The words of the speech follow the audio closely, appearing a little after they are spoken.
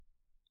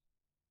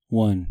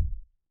1.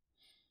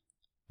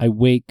 I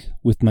wake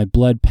with my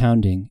blood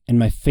pounding and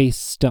my face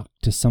stuck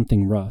to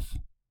something rough.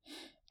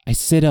 I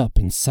sit up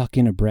and suck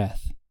in a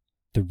breath.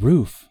 The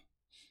roof.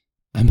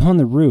 I'm on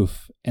the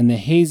roof, and the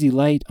hazy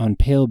light on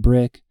pale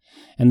brick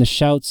and the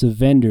shouts of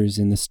vendors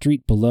in the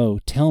street below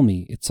tell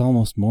me it's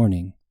almost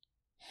morning.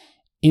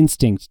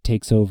 Instinct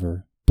takes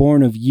over,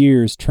 born of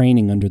years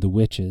training under the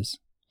witches.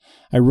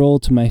 I roll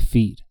to my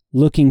feet,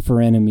 looking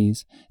for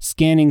enemies,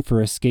 scanning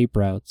for escape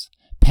routes,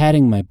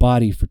 patting my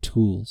body for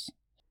tools.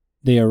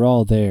 They are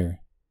all there.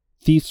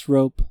 Thief's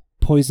rope,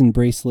 poison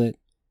bracelet,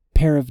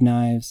 pair of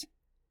knives,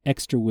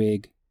 extra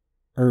wig,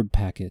 herb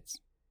packets.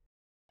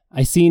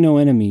 I see no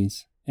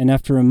enemies, and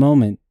after a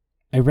moment,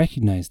 I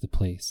recognize the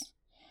place.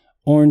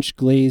 Orange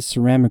glazed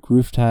ceramic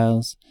roof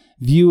tiles,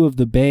 view of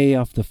the bay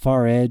off the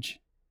far edge.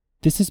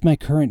 This is my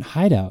current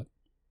hideout,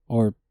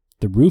 or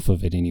the roof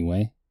of it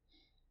anyway.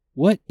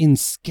 What in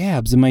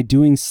scabs am I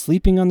doing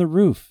sleeping on the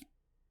roof?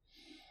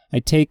 I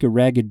take a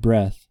ragged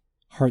breath,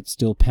 heart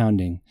still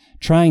pounding,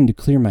 trying to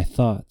clear my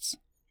thoughts.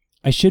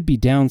 I should be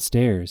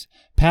downstairs,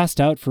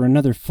 passed out for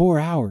another 4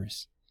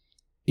 hours.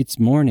 It's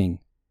morning.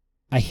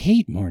 I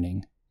hate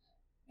morning.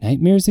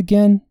 Nightmares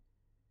again?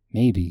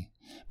 Maybe,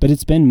 but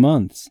it's been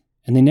months,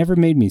 and they never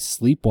made me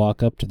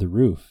sleepwalk up to the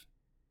roof.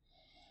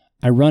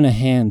 I run a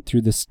hand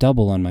through the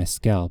stubble on my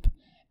scalp,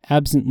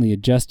 absently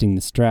adjusting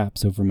the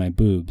straps over my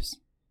boobs.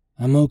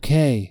 I'm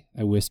okay,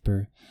 I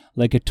whisper,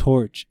 like a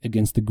torch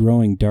against the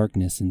growing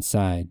darkness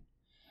inside.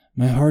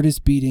 My heart is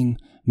beating,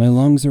 my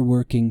lungs are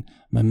working,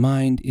 my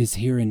mind is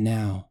here and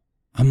now.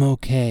 I'm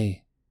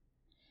okay.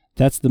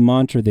 That's the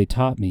mantra they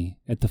taught me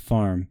at the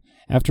farm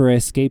after I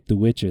escaped the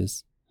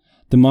witches.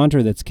 The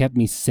mantra that's kept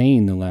me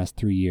sane the last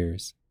 3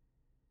 years.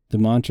 The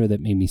mantra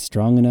that made me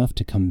strong enough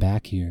to come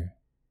back here.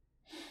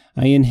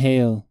 I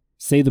inhale,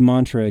 say the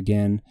mantra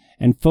again,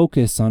 and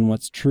focus on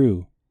what's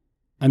true.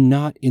 I'm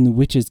not in the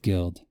Witches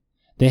Guild.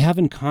 They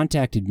haven't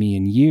contacted me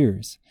in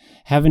years,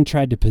 haven't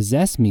tried to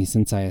possess me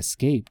since I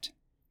escaped.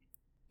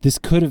 This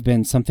could have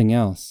been something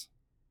else.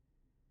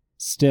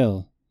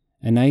 Still,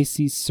 an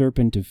icy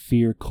serpent of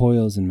fear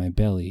coils in my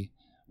belly,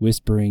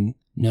 whispering,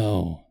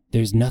 "No,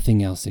 there's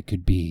nothing else it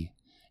could be.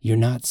 You're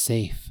not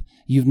safe.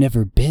 You've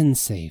never been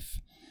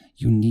safe.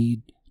 You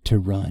need to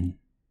run."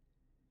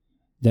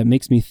 That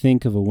makes me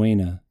think of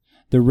Owena,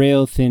 the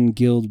rail-thin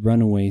guild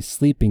runaway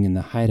sleeping in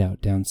the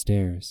hideout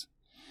downstairs.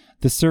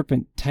 The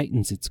serpent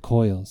tightens its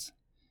coils.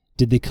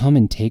 Did they come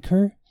and take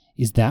her?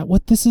 Is that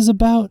what this is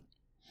about?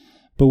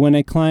 But when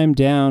I climb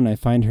down, I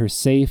find her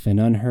safe and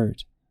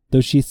unhurt,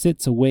 though she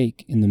sits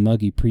awake in the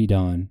muggy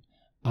pre-dawn,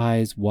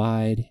 eyes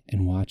wide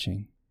and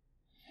watching.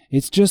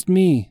 "It's just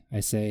me," I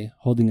say,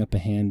 holding up a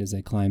hand as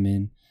I climb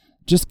in.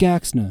 "Just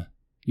Gaxna.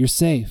 You're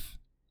safe."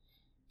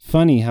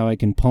 Funny how I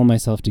can pull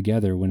myself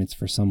together when it's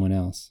for someone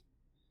else.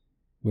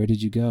 "Where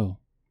did you go?"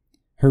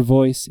 Her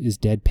voice is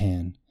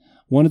deadpan,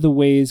 one of the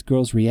ways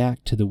girls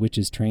react to the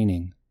witch's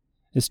training.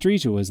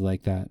 Estrija was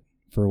like that,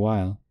 for a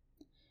while.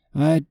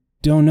 "I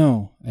don't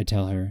know," I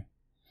tell her.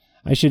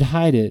 I should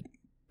hide it,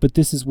 but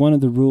this is one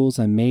of the rules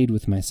I made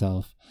with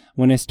myself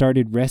when I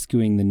started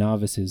rescuing the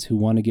novices who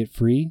want to get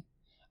free.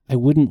 I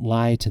wouldn't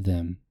lie to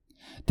them.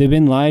 They've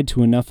been lied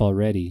to enough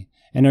already,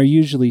 and are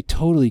usually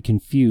totally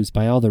confused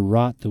by all the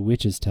rot the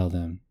witches tell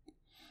them.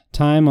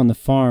 Time on the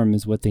farm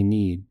is what they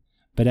need,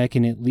 but I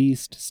can at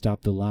least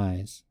stop the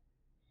lies.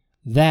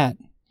 That,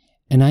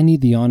 and I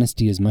need the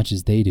honesty as much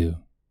as they do.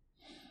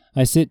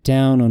 I sit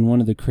down on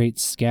one of the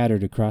crates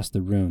scattered across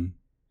the room.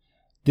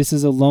 This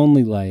is a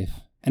lonely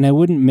life, and I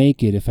wouldn't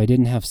make it if I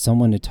didn't have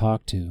someone to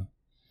talk to.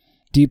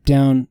 Deep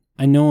down,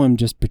 I know I'm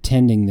just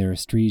pretending they're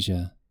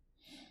Estrija.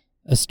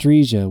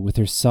 Estrija with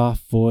her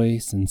soft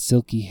voice and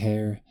silky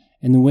hair,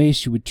 and the way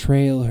she would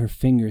trail her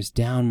fingers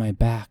down my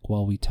back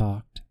while we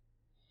talked.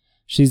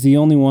 She's the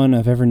only one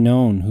I've ever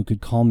known who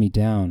could calm me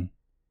down.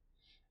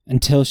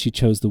 Until she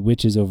chose the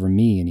witches over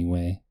me,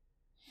 anyway.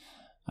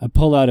 I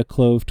pull out a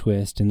clove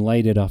twist and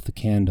light it off the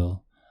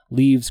candle,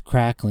 leaves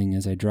crackling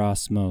as I draw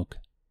smoke.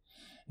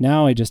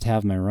 Now I just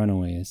have my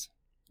runaways.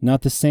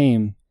 Not the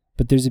same,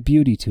 but there's a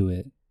beauty to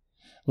it.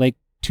 Like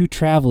 2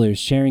 travelers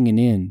sharing an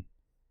inn.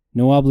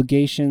 No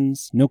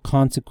obligations, no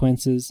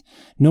consequences,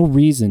 no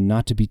reason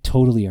not to be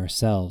totally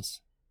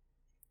ourselves.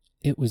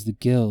 "It was the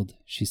guild,"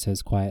 she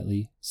says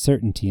quietly,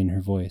 certainty in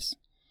her voice.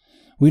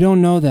 "We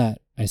don't know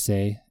that," I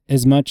say,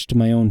 as much to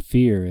my own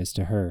fear as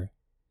to her.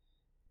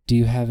 "Do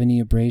you have any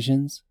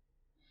abrasions?"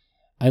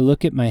 I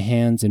look at my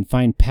hands and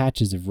find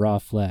patches of raw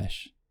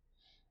flesh.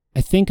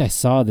 I think I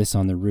saw this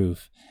on the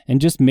roof,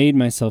 and just made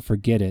myself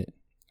forget it.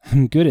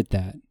 I'm good at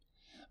that.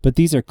 But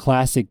these are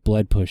classic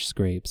blood push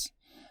scrapes.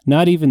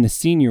 Not even the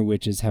senior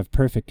witches have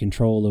perfect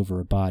control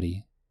over a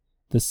body.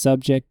 The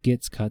subject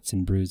gets cuts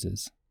and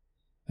bruises.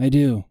 "I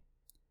do."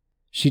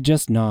 She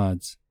just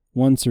nods,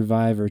 one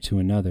survivor to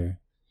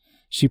another.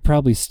 She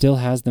probably still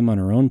has them on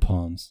her own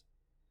palms.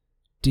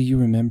 "Do you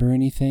remember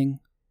anything?"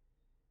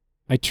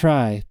 I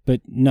try,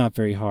 but not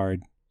very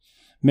hard.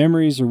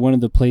 Memories are one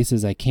of the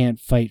places I can't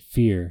fight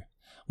fear,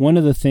 one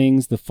of the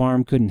things the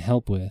farm couldn't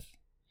help with.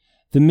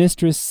 The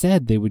mistress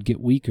said they would get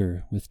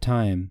weaker with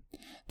time,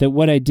 that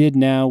what I did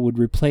now would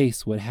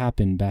replace what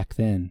happened back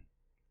then.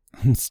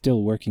 I'm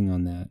still working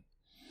on that.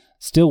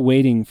 Still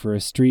waiting for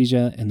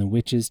Astresia and the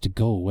witches to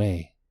go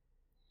away.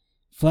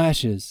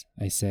 Flashes,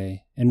 I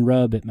say, and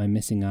rub at my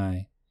missing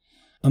eye.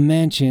 A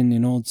mansion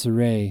in Old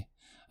Surrey,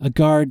 a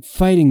guard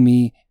fighting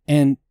me,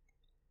 and...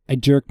 I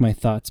jerk my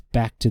thoughts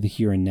back to the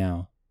here and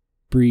now.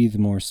 Breathe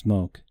more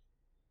smoke.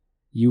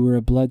 You were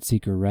a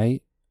bloodseeker,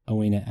 right?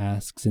 Owena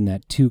asks in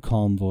that too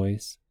calm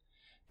voice.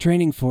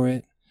 Training for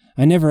it.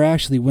 I never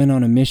actually went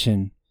on a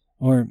mission.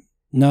 Or,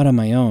 not on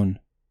my own.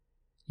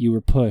 You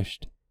were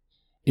pushed.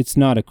 It's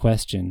not a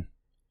question.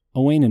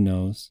 Owena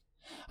knows.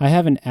 I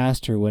haven't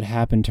asked her what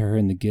happened to her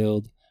in the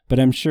guild, but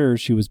I'm sure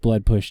she was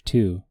blood pushed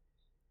too.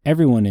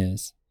 Everyone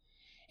is.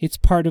 It's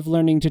part of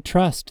learning to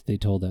trust, they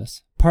told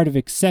us. Part of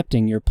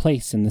accepting your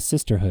place in the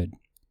sisterhood.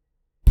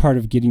 Part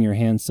of getting your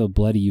hands so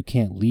bloody you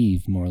can't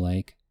leave, more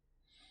like.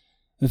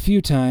 A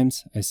few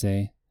times, I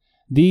say.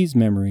 These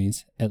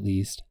memories, at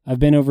least, I've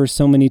been over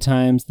so many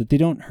times that they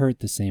don't hurt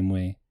the same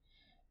way.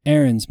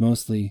 Errands,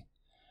 mostly.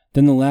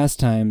 Then the last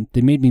time,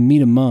 they made me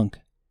meet a monk,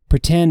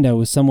 pretend I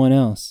was someone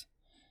else,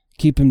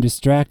 keep him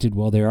distracted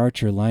while their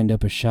archer lined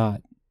up a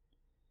shot.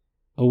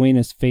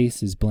 Owena's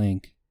face is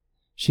blank.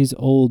 She's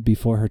old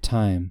before her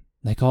time,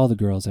 like all the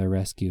girls I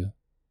rescue.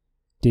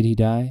 Did he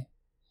die?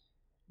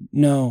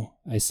 No,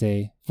 I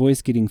say,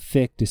 voice getting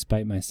thick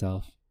despite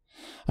myself.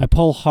 I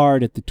pull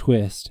hard at the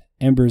twist,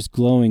 embers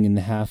glowing in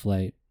the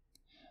half-light.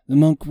 The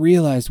monk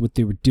realized what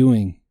they were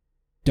doing.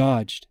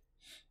 Dodged.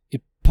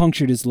 It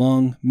punctured his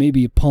lung,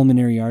 maybe a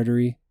pulmonary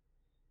artery.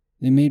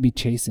 They made me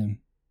chase him.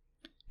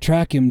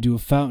 Track him to a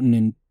fountain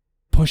and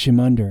push him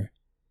under.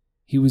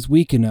 He was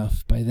weak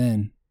enough by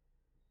then.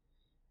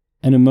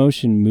 An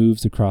emotion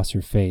moves across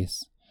her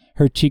face,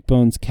 her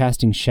cheekbones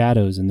casting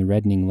shadows in the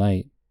reddening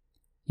light.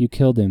 You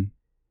killed him.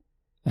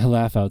 I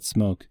laugh out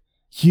smoke.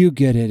 You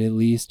get it, at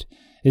least.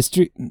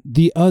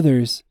 The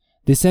others,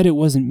 they said it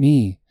wasn't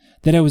me,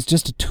 that I was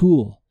just a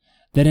tool,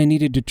 that I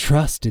needed to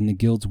trust in the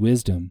guild's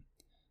wisdom,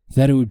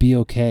 that it would be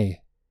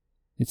okay.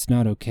 It's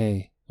not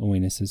okay,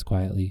 Owena says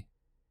quietly.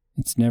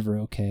 It's never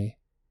okay.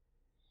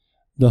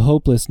 The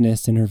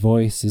hopelessness in her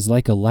voice is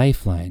like a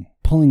lifeline,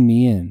 pulling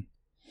me in.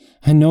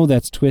 I know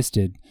that's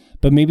twisted,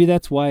 but maybe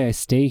that's why I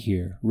stay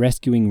here,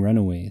 rescuing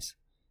runaways.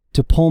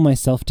 To pull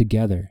myself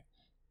together,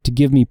 to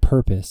give me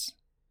purpose.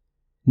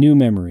 New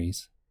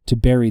memories, to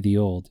bury the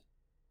old.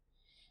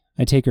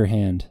 I take her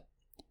hand.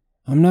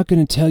 I'm not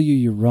going to tell you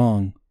you're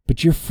wrong,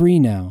 but you're free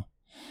now.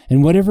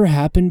 And whatever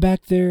happened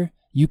back there,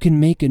 you can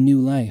make a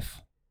new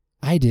life.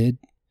 I did.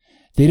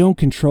 They don't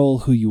control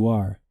who you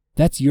are.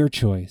 That's your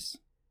choice.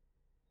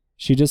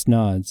 She just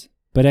nods,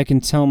 but I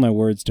can tell my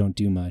words don't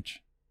do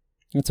much.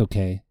 It's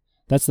okay.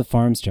 That's the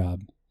farm's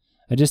job.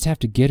 I just have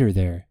to get her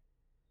there.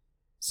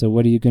 So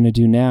what are you going to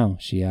do now?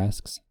 She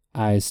asks,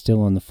 eyes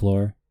still on the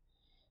floor.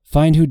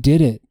 Find who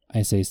did it,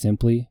 I say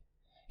simply.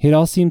 It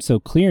all seems so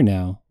clear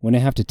now when I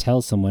have to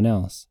tell someone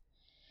else.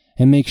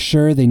 And make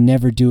sure they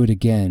never do it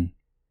again.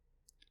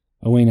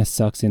 Owena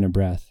sucks in a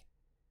breath.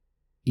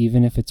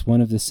 Even if it's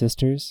one of the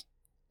sisters?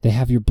 They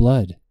have your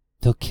blood.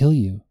 They'll kill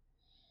you.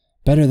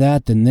 Better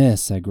that than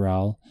this, I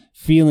growl,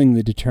 feeling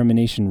the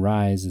determination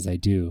rise as I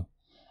do.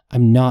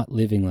 I'm not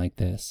living like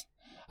this.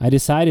 I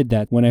decided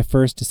that when I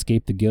first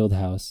escaped the guild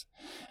house,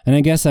 and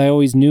I guess I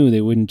always knew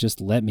they wouldn't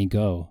just let me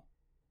go.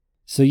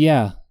 So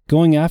yeah,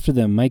 going after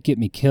them might get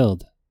me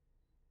killed.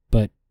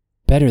 But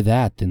better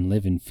that than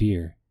live in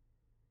fear.